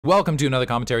Welcome to another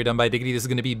commentary done by Diggity. This is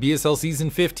going to be BSL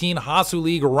Season 15,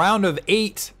 Hasuleague Round of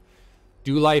 8.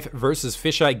 DoLife versus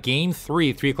Fischei, Game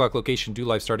 3, 3 o'clock location.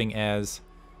 DoLife starting as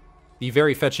the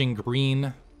very fetching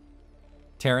green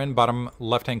Terran. Bottom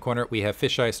left-hand corner, we have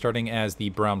Fischei starting as the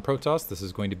brown Protoss. This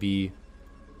is going to be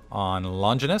on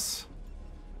Longinus,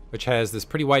 which has this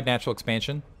pretty wide natural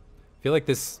expansion. I feel like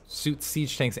this suits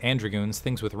siege tanks and dragoons,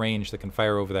 things with range that can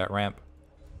fire over that ramp.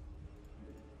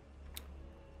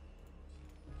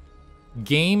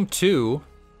 Game 2,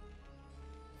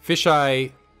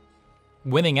 Fischei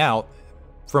winning out.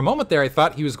 For a moment there, I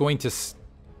thought he was going to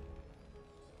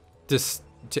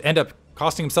end up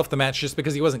costing himself the match just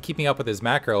because he wasn't keeping up with his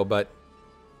macro, but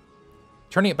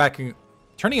turning it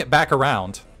back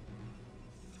around,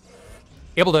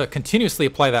 able to continuously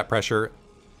apply that pressure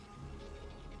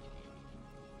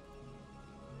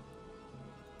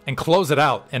and close it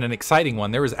out in an exciting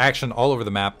one. There was action all over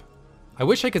the map. I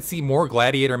wish I could see more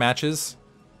gladiator matches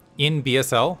in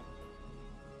BSL.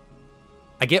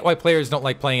 I get why players don't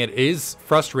like playing it. It is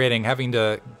frustrating having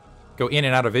to go in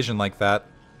and out of vision like that.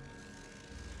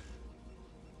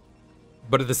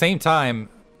 But at the same time,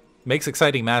 makes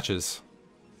exciting matches.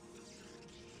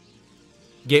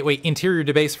 Gateway interior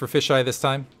to base for Fischei this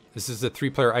time. This is a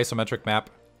 3-player isometric map.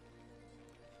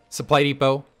 Supply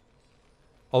depot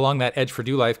along that edge for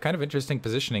DoLife. Kind of interesting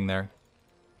positioning there.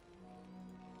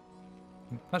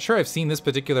 Not sure I've seen this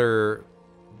particular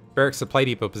barrack supply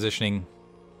depot positioning.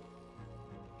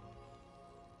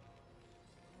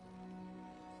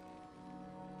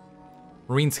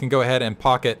 Marines can go ahead and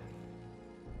pocket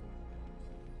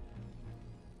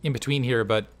in between here,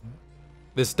 but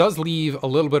this does leave a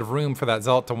little bit of room for that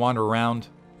Zealot to wander around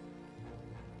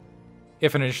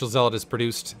if an initial Zealot is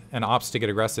produced and opts to get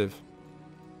aggressive.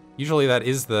 Usually that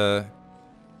is the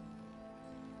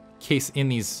case in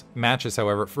these matches,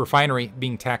 however. Refinery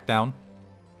being tacked down.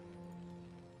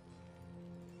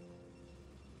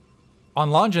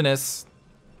 On Longinus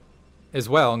as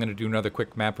well, I'm going to do another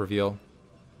quick map reveal.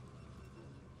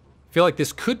 I feel like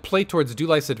this could play towards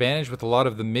DoLife's advantage with a lot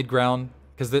of the mid-ground,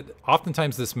 because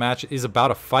oftentimes this match is about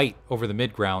a fight over the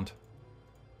mid-ground.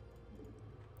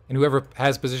 And whoever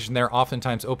has position there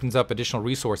oftentimes opens up additional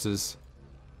resources.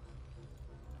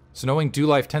 So knowing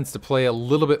DoLife tends to play a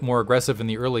little bit more aggressive in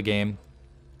the early game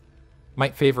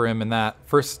might favor him in that.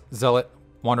 First Zealot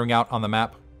wandering out on the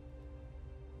map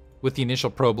with the initial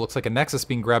probe. Looks like a Nexus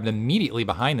being grabbed immediately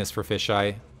behind this for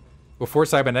Fischei, before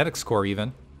Cybernetics Core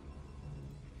even.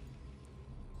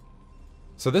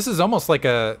 So this is almost like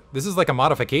a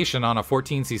modification on a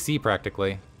 14cc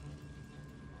practically.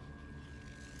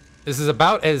 This is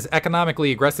about as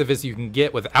economically aggressive as you can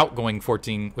get without going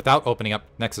 14, without opening up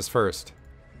Nexus first.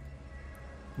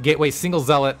 Gateway single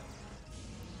Zealot.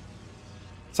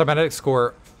 Cybernetics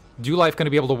Core. DoLife going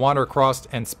to be able to wander across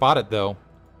and spot it though.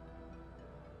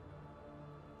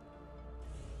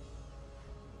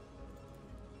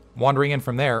 Wandering in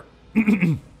from there.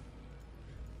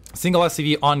 Single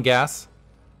SCV on gas.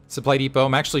 Supply depot.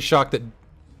 I'm actually shocked that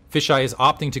Fischei is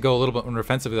opting to go a little bit more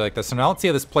offensively like this. So now let's see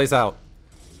how this plays out.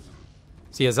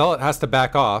 See, a Zealot has to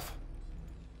back off.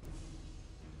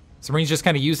 So Marines just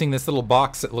kind of using this little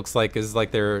box, it looks like, as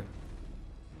though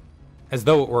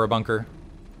it were a bunker.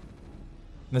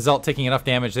 And the Zealot taking enough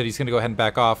damage that he's going to go ahead and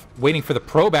back off. Waiting for the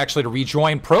probe actually to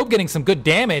rejoin. Probe getting some good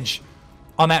damage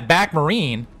on that back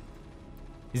Marine.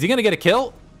 Is he going to get a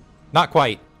kill? Not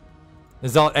quite. The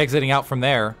Zealot exiting out from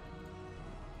there.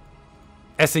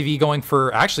 SAV going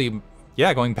for, actually,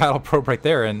 yeah, going battle probe right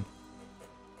there. And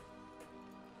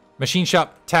machine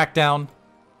shop tacked down.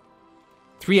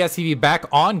 3 SCV back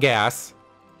on gas.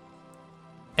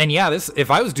 And yeah, this,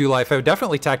 if I was DoLife, I would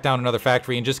definitely tack down another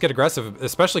factory and just get aggressive,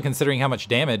 especially considering how much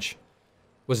damage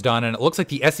was done. And it looks like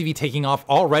the SCV taking off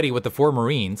already with the 4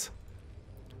 Marines.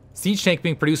 Siege tank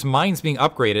being produced, mines being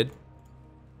upgraded.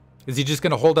 Is he just going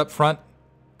to hold up front?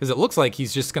 Because it looks like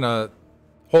he's just going to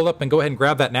hold up and go ahead and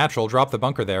grab that natural, drop the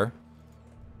bunker there.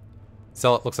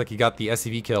 Zealot looks like he got the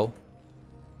SCV kill.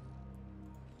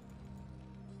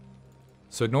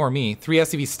 So ignore me. 3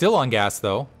 SCV still on gas,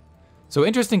 though. So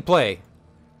interesting play.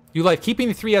 DoLife keeping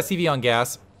the 3 SCV on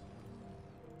gas.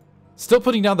 Still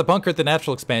putting down the bunker at the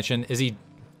natural expansion. Is he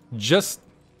just...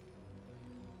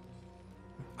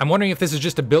 I'm wondering if this is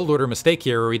just a build order mistake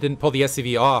here, or he didn't pull the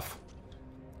SCV off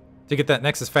to get that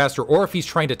Nexus faster, or if he's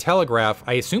trying to telegraph.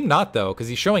 I assume not, though, because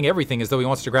he's showing everything as though he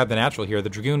wants to grab the natural here. The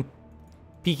Dragoon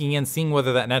peeking in, seeing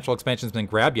whether that natural expansion's been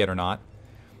grabbed yet or not.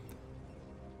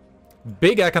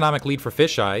 Big economic lead for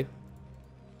Fischei.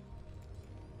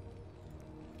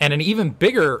 And an even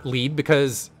bigger lead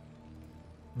because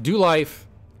DoLife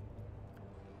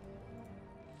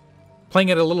playing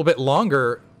it a little bit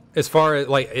longer as far as,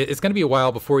 like, it's going to be a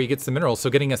while before he gets the minerals, so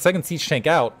getting a second siege tank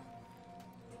out.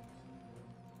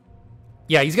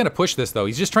 Yeah, he's going to push this, though.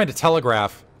 He's just trying to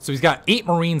telegraph. So he's got 8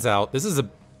 Marines out. This is a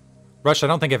rush I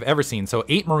don't think I've ever seen. So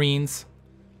 8 Marines,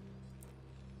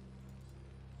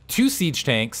 2 siege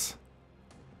tanks.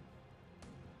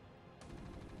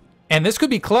 And this could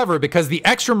be clever because the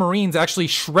extra Marines actually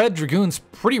shred Dragoons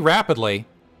pretty rapidly.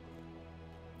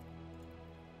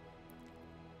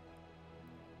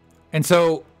 And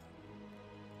so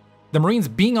the Marines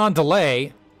being on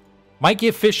delay might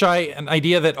give Fischei an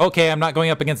idea that, okay, I'm not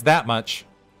going up against that much.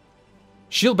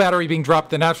 Shield battery being dropped,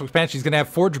 the natural expansion, he's going to have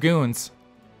 4 Dragoons.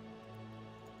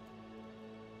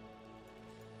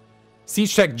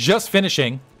 Siege tech just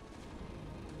finishing.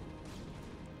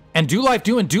 And DoLife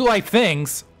doing DoLife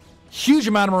things. Huge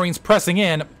amount of Marines pressing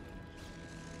in.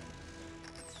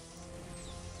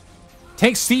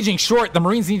 Tanks sieging short. The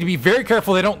Marines need to be very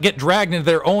careful they don't get dragged into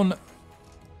their own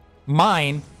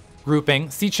mine grouping.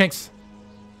 Siege tanks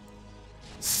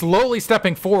slowly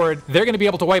stepping forward. They're going to be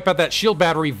able to wipe out that shield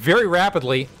battery very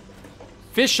rapidly.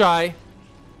 Fischei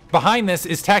behind this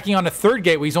is tacking on a 3rd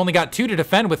gateway. He's only got 2 to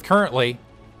defend with currently.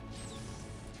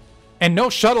 And no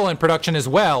shuttle in production as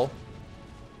well.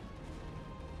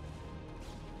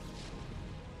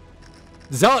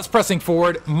 Zealots pressing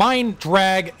forward. Mine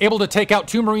drag, able to take out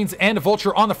 2 Marines and a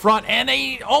Vulture on the front.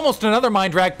 And almost another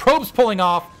mine drag. Probes pulling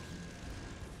off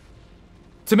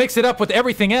to mix it up with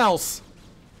everything else.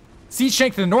 Siege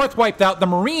tank to the north wiped out. The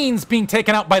Marines being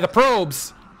taken out by the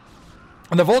probes.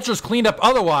 And the Vultures cleaned up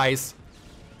otherwise.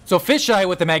 So Fischei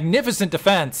with a magnificent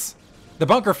defense. The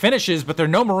bunker finishes, but there are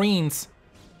no Marines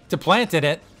to plant in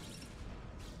it.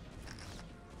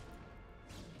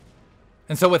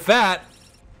 And so with that,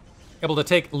 able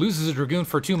to loses a Dragoon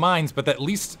for 2 mines, but at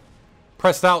least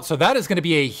pressed out. So that is going to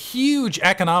be a huge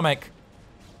economic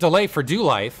delay for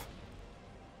DoLife.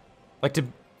 Like,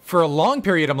 for a long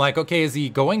period, I'm like, okay, is he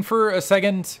going for a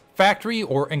second factory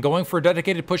and going for a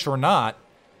dedicated push or not?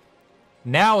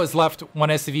 Now is left 1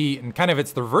 SCV, and kind of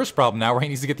it's the reverse problem now, where he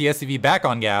needs to get the SCV back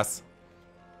on gas.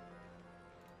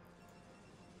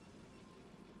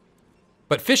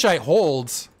 But Fischei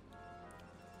holds.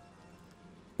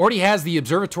 Already has the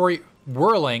observatory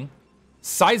whirling.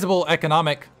 Sizable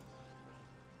economic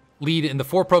lead in the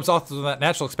 4 probes off of that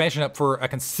natural expansion up for a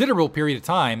considerable period of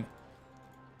time.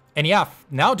 And yeah,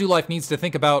 now DoLife needs to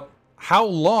think about how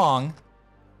long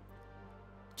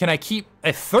can I keep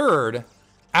a 3rd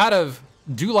out of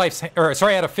out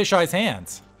of Fischei's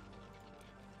hands.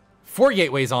 4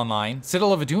 gateways online,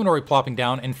 Citadel of Adun already plopping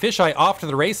down, and Fischei off to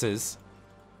the races.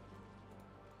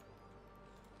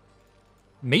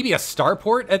 Maybe a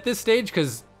starport at this stage,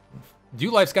 because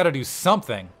DoLife's got to do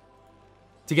something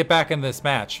to get back into this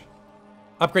match.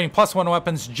 Upgrading +1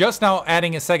 weapons, just now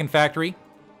adding a 2nd factory.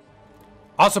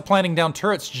 Also planting down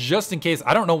turrets just in case.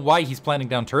 I don't know why he's planting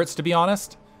down turrets, to be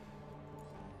honest.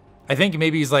 I think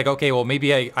maybe he's like, okay, well,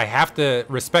 maybe I have to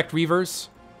respect Reavers,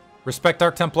 respect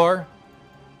Dark Templar.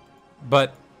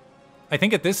 But I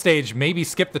think at this stage, maybe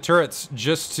skip the turrets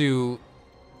just to...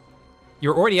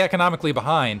 You're already economically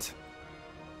behind.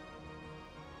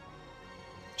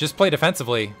 Just play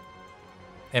defensively.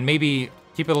 And maybe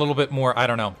keep it a little bit more, I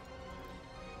don't know.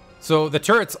 So the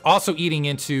turret's also eating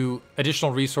into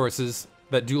additional resources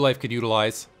that DoLife could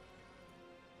utilize.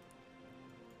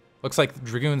 Looks like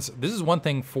Dragoons, this is one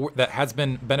thing that has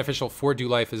been beneficial for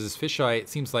DoLife is Fischei, it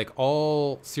seems like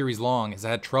all series long has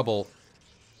had trouble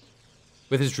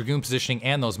with his Dragoon positioning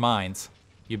and those mines.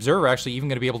 The Observer actually even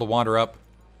going to be able to wander up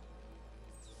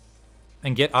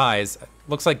and get eyes.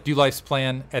 Looks like DoLife's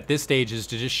plan at this stage is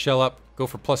to just shell up, go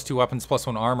for +2 weapons,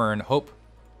 +1 armor, and hope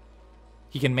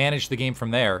he can manage the game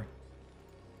from there.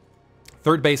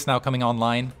 3rd base now coming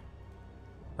online.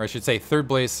 Or I should say 3rd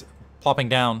base plopping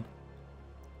down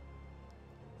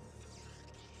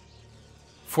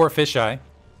for Fischei.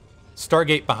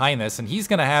 Stargate behind this, and he's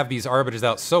going to have these Arbiters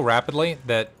out so rapidly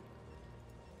that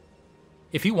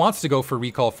if he wants to go for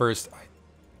recall first,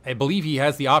 I believe he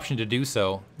has the option to do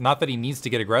so. Not that he needs to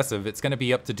get aggressive. It's going to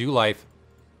be up to DoLife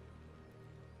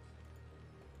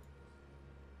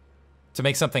to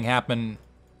make something happen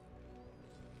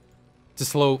to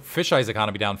slow Fischei's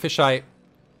economy down. Fischei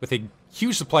with a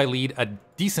huge supply lead, a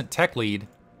decent tech lead,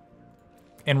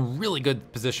 and really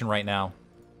good position right now.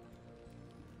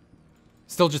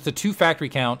 Still just a 2 factory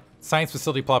count. Science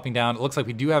facility plopping down. It looks like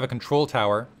we do have a control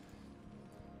tower.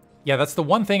 Yeah, that's the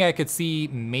one thing I could see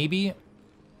maybe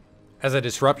as a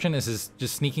disruption is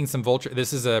just sneaking some Vulture.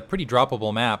 This is a pretty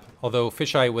droppable map, although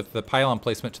Fischei with the pylon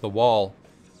placement to the wall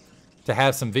to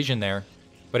have some vision there.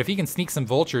 But if he can sneak some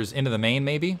Vultures into the main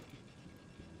maybe.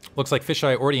 Looks like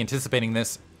Fischei already anticipating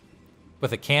this.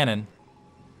 with a cannon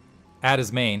at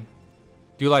his main.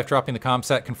 DoLife dropping the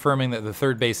comsat, confirming that the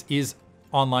third base is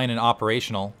online and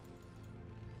operational.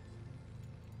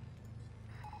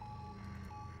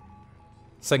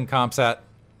 Second comsat,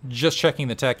 just checking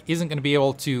the tech, isn't going to be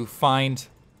able to find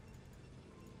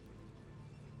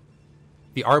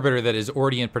the Arbiter that is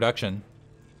already in production.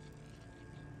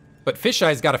 But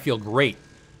Fischei's got to feel great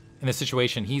in the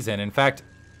situation he's in. In fact,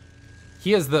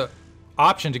 he has the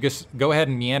option to just go ahead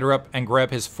and meander up and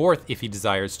grab his fourth if he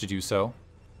desires to do so.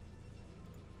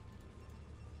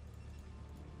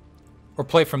 Or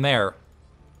play from there.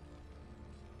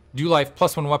 DoLife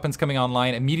 +1 weapons coming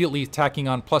online, immediately attacking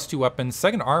on +2 weapons.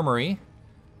 Second Armory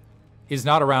is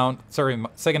not around. Sorry,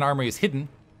 Second Armory is hidden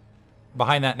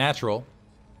behind that natural.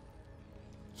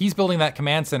 He's building that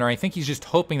command center. I think he's just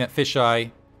hoping that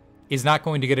Fischei is not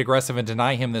going to get aggressive and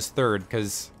deny him this third,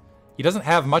 because he doesn't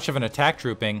have much of an attack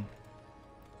trooping.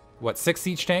 What, 6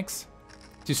 siege tanks?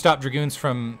 To stop Dragoons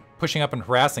from pushing up and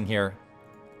harassing here.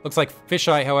 Looks like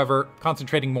Fischei, however,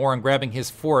 concentrating more on grabbing his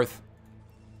fourth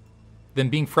than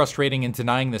being frustrating and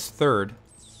denying this third.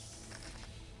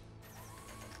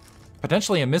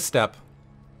 Potentially a misstep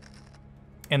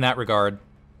in that regard.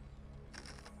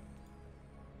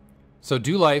 So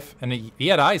DoLife, and he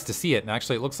had eyes to see it, and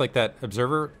actually it looks like that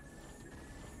observer,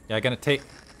 yeah, gonna take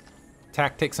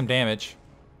some damage.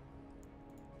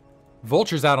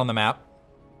 Vulture's out on the map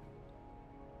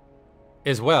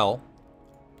as well.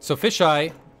 So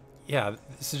Fischei, yeah,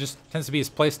 this is just tends to be his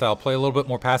playstyle. Play a little bit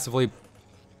more passively,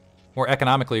 more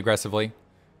economically aggressively.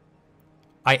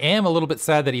 I am a little bit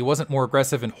sad that he wasn't more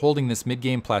aggressive in holding this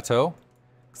mid-game plateau,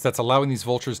 because that's allowing these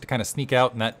vultures to kind of sneak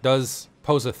out, and that does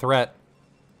pose a threat,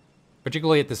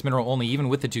 particularly at this mineral only. Even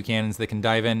with the 2 cannons, they can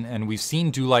dive in, and we've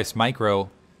seen DoLife's micro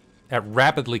at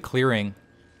rapidly clearing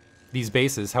these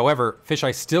bases. However,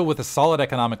 Fischei still with a solid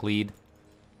economic lead.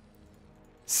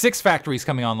 6 factories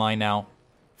coming online now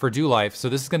for DoLife, so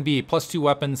this is going to be +2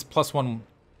 weapons, +1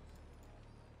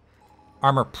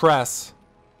 armor press.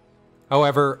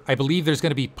 However, I believe there's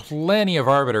going to be plenty of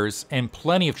Arbiters and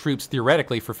plenty of troops,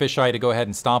 theoretically, for Fischei to go ahead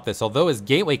and stomp this. Although his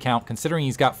gateway count, considering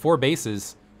he's got 4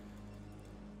 bases,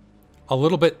 a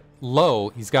little bit low.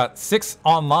 He's got 6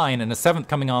 online and a 7th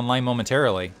coming online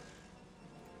momentarily.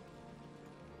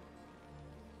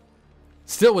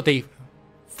 Still with a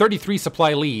 33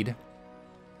 supply lead.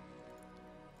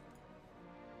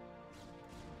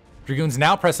 Dragoons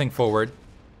now pressing forward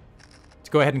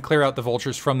to go ahead and clear out the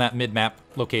vultures from that mid-map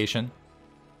location.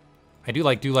 I do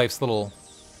like DoLife's little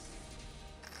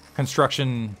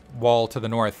construction wall to the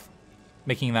north,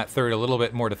 making that third a little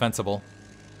bit more defensible.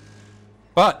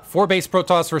 But 4 base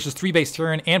Protoss versus 3 base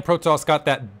Terran, and Protoss got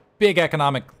that big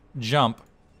economic jump.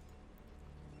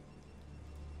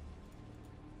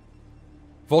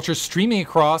 Vultures streaming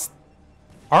across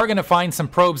are going to find some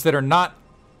probes that are not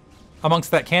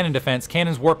amongst that cannon defense.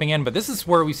 Cannons warping in, but this is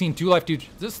where we've seen DoLife do.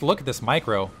 Just look at this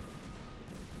micro.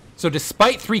 So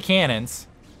despite 3 cannons,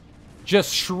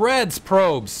 just shreds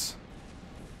probes.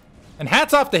 And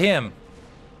hats off to him.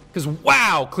 Because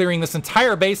wow, clearing this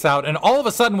entire base out, and all of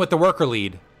a sudden with the worker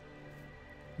lead.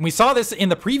 And we saw this in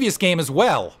the previous game as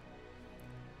well.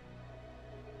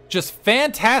 Just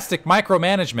fantastic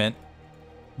micromanagement.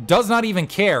 Does not even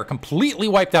care. Completely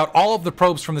wiped out all of the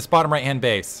probes from this bottom right-hand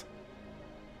base.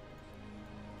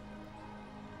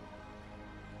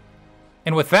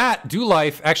 And with that,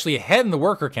 DoLife actually ahead in the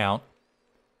worker count,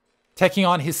 taking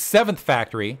on his 7th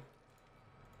factory.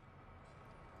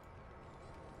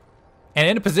 And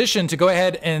in a position to go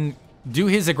ahead and do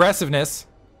his aggressiveness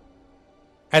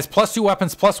as +2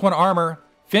 weapons, +1 armor,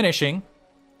 finishing.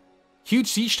 Huge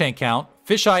siege tank count.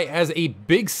 Fischei has a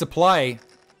big supply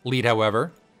lead,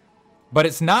 however, but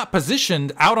it's not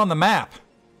positioned out on the map.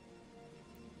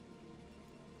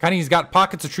 Kind of, he's got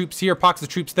pockets of troops here, pockets of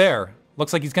troops there.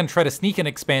 Looks like he's going to try to sneak an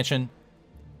expansion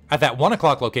at that 1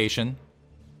 o'clock location.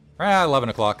 11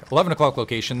 o'clock. 11 o'clock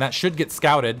location. That should get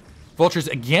scouted. Vultures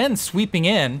again sweeping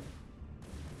in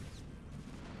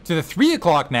to the 3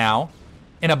 o'clock now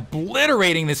and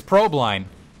obliterating this probe line.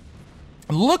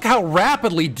 Look how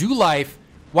rapidly DoLife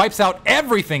wipes out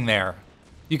everything there.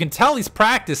 You can tell he's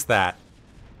practiced that.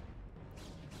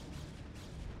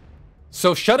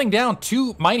 So shutting down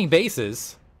 2 mining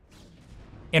bases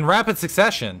in rapid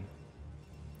succession.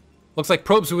 Looks like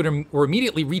probes were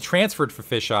immediately retransferred for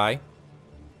Fischei.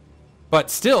 But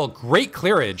still, great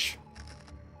clearage.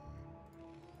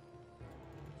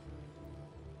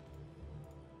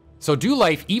 So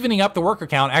DoLife evening up the worker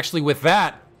count, actually with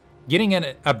that, getting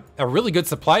in a really good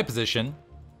supply position.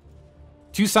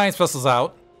 2 science vessels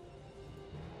out.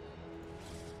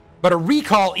 But a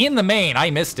recall in the main,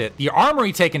 I missed it. The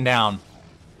armory taken down.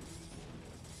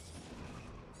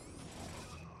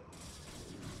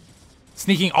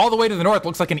 Sneaking all the way to the north.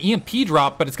 Looks like an EMP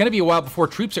drop, but it's going to be a while before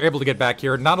troops are able to get back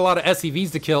here. Not a lot of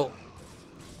SCVs to kill.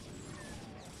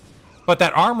 But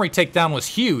that armory takedown was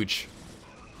huge.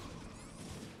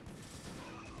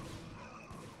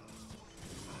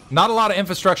 Not a lot of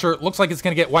infrastructure. Looks like it's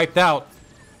going to get wiped out.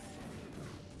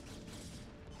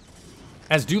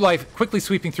 As DoLife quickly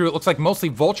sweeping through, it looks like mostly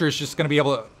vultures just going to be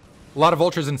able to... A lot of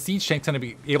vultures and siege tanks going to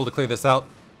be able to clear this out.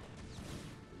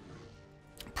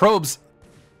 Probes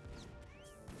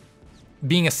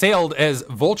being assailed as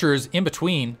vultures in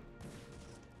between.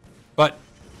 But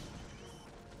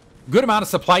good amount of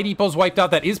supply depots wiped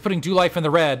out. That is putting DoLife in the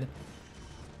red.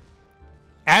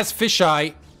 As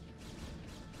Fischei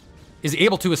is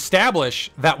able to establish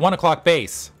that 1 o'clock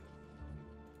base.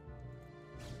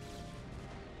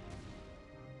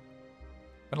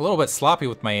 Been a little bit sloppy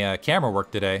with my camera work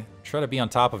today. Try to be on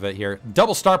top of it here.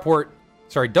 Double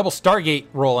Stargate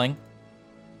rolling.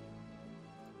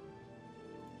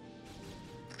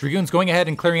 Dragoons going ahead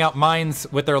and clearing out mines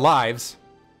with their lives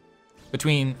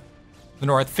between the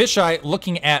north. Fischei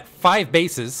looking at 5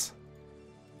 bases.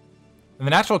 And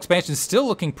the natural expansion is still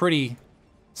looking pretty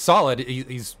solid.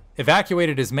 He's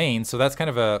evacuated his main, so that's kind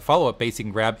of a follow-up base he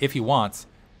can grab if he wants.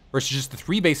 Versus just the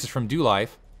 3 bases from DoLife.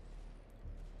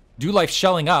 DoLife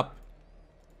shelling up.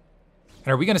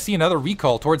 And are we going to see another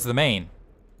recall towards the main?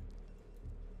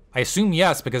 I assume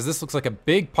yes, because this looks like a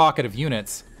big pocket of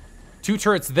units. 2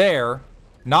 turrets there.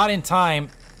 Not in time.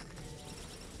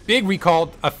 Big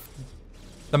recall.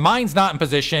 The mine's not in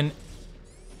position.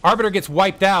 Arbiter gets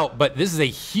wiped out, but this is a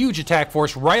huge attack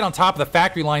force right on top of the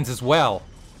factory lines as well.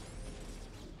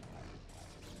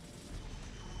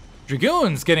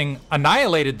 Dragoons getting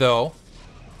annihilated, though,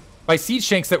 by siege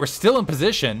tanks that were still in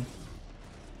position.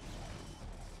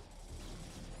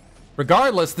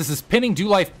 Regardless, this is pinning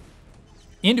DoLife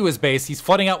into his base. He's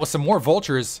flooding out with some more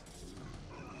vultures.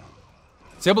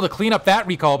 He's able to clean up that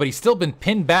recall, but he's still been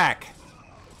pinned back.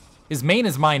 His main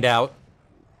is mined out.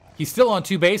 He's still on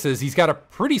 2 bases. He's got a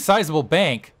pretty sizable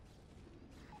bank.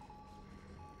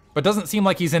 But doesn't seem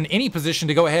like he's in any position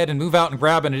to go ahead and move out and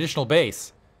grab an additional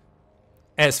base.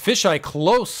 As Fischei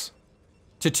close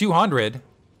to 200,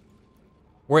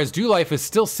 whereas DoLife is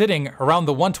still sitting around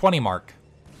the 120 mark.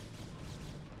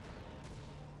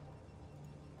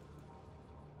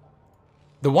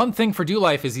 The one thing for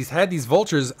DoLife is he's had these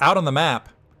vultures out on the map.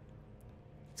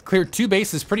 He's cleared 2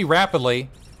 bases pretty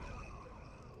rapidly.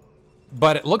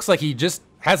 But it looks like he just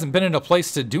hasn't been in a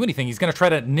place to do anything. He's going to try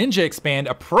to ninja expand.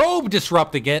 A probe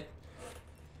disrupting it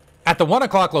at the 1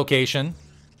 o'clock location.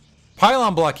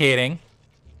 Pylon blockading.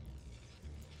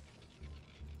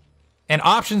 And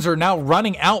options are now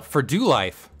running out for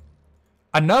DoLife.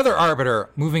 Another Arbiter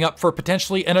moving up for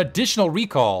potentially an additional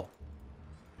recall.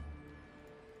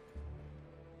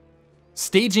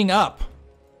 Staging up.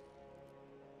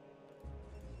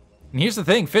 And here's the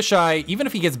thing, Fischei, even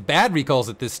if he gets bad recalls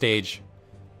at this stage,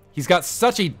 he's got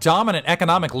such a dominant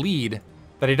economic lead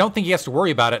that I don't think he has to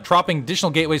worry about it. Dropping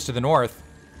additional gateways to the north,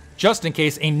 just in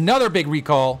case. Another big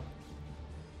recall.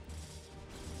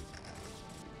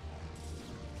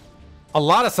 A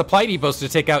lot of supply depots to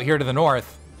take out here to the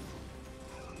north.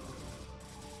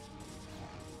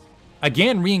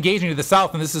 Again, re-engaging to the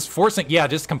south, and this is forcing, yeah,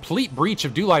 just complete breach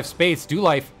of DoLife's space.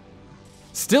 DoLife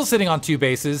still sitting on 2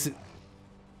 bases.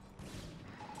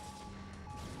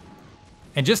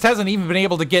 And just hasn't even been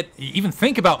able to even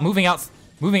think about moving out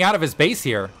of his base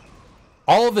here.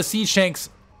 All of the siege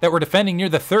tanks that were defending near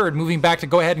the 3rd moving back to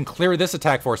go ahead and clear this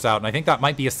attack force out. And I think that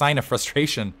might be a sign of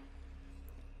frustration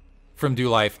from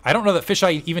DoLife. I don't know that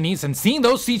Fischei even needs, and seeing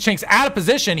those siege tanks out of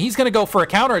position, he's going to go for a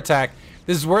counterattack.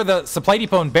 This is where the supply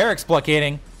depot and barracks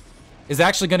blockading is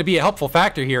actually going to be a helpful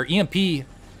factor here. EMP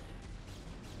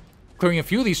clearing a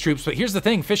few of these troops, but here's the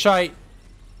thing, Fischei,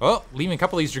 well, leaving a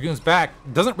couple of these Dragoons back,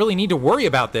 doesn't really need to worry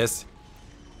about this.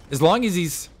 As long as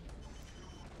he's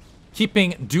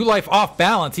keeping DoLife off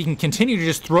balance, he can continue to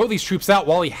just throw these troops out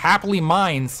while he happily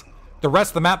mines the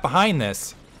rest of the map behind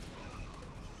this.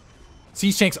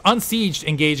 Siege tanks unsieged,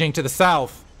 engaging to the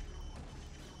south.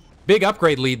 Big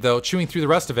upgrade lead, though, chewing through the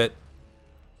rest of it.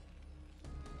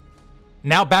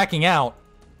 Now backing out.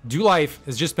 DoLife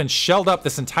has just been shelled up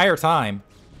this entire time.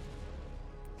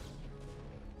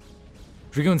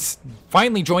 Dragoons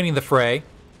finally joining the fray.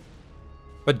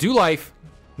 But DoLife,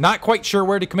 not quite sure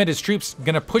where to commit his troops,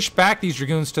 going to push back these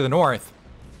Dragoons to the north.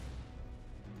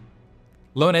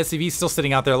 Lone SCV still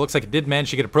sitting out there. Looks like it did manage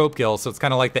to get a probe kill, so it's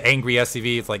kind of like the angry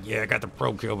SCV. It's like, yeah, I got the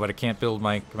probe kill, but I can't build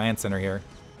my command center here.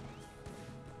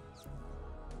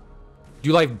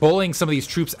 DoLife bullying some of these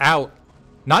troops out.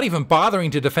 Not even bothering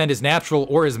to defend his natural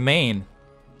or his main.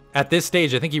 At this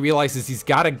stage, I think he realizes he's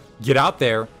got to get out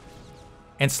there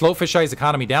and slow Fischei's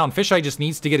economy down. Fischei just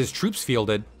needs to get his troops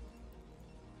fielded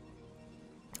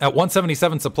at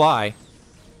 177 supply.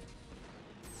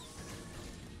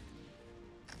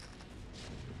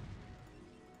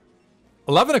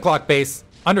 $11 o'clock base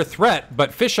under threat, but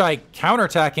Fischei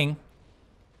counterattacking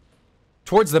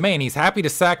towards the main. He's happy to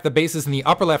sack the bases in the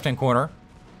upper left-hand corner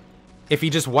if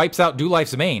he just wipes out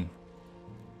DoLife's main.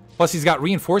 Plus, he's got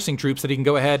reinforcing troops that he can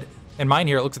go ahead and mine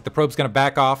here. It looks like the probe's going to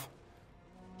back off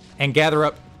and gather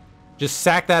up. Just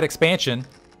sack that expansion.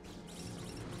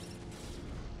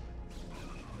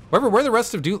 Where the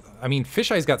rest of I mean,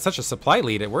 Fischei's got such a supply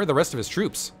lead. Where are the rest of his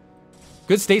troops?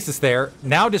 Good stasis there.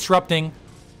 Now disrupting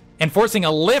and forcing a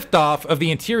liftoff of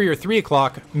the interior 3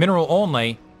 o'clock mineral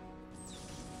only.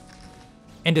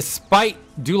 And despite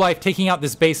DoLife taking out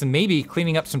this base and maybe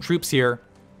cleaning up some troops here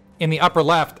in the upper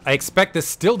left, I expect this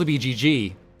still to be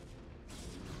GG.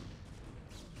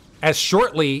 As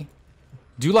shortly,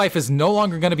 DoLife is no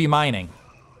longer going to be mining.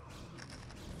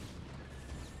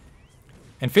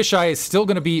 And Fischei is still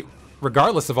going to be,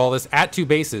 regardless of all this, at 2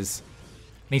 bases.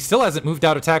 And he still hasn't moved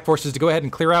out attack forces to go ahead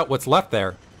and clear out what's left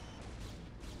there.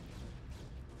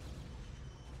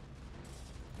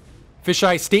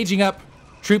 Fischei staging up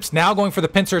troops, now going for the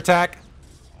pincer attack.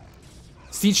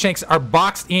 Siege tanks are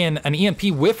boxed in, an EMP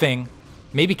whiffing,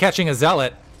 maybe catching a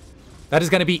zealot. That is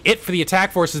going to be it for the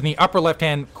attack forces in the upper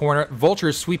left-hand corner.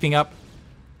 Vultures sweeping up,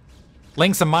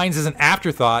 laying some mines as an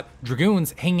afterthought.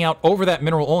 Dragoons hanging out over that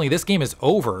mineral only. This game is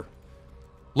over.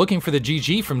 Looking for the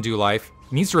GG from DoLife.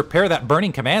 Needs to repair that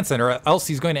burning command center, or else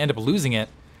he's going to end up losing it.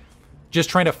 Just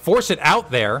trying to force it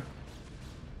out there.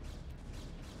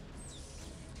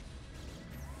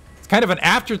 It's kind of an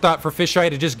afterthought for Fischei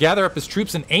to just gather up his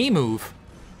troops in a move.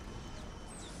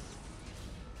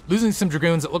 Losing some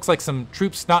Dragoons. It looks like some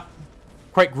troops not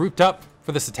quite grouped up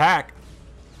for this attack.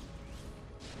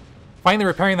 Finally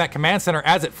repairing that command center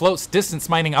as it floats, distance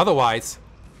mining otherwise.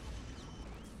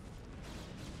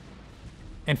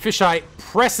 And Fischei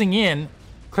pressing in,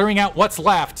 clearing out what's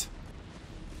left.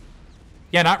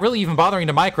 Yeah, not really even bothering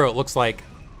to micro, it looks like.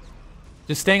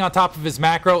 Just staying on top of his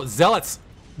macro. Zealots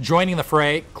joining the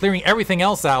fray, clearing everything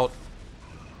else out.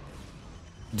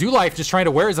 DoLife just trying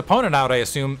to wear his opponent out, I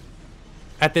assume,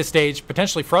 at this stage,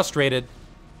 potentially frustrated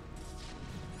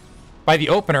by the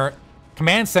opener.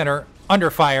 Command center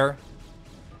under fire.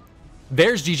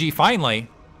 There's GG finally.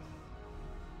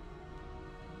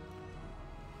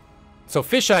 So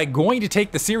Fischei going to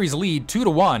take the series lead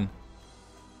 2-1.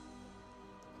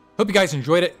 Hope you guys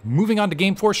enjoyed it. Moving on to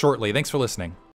game 4 shortly. Thanks for listening.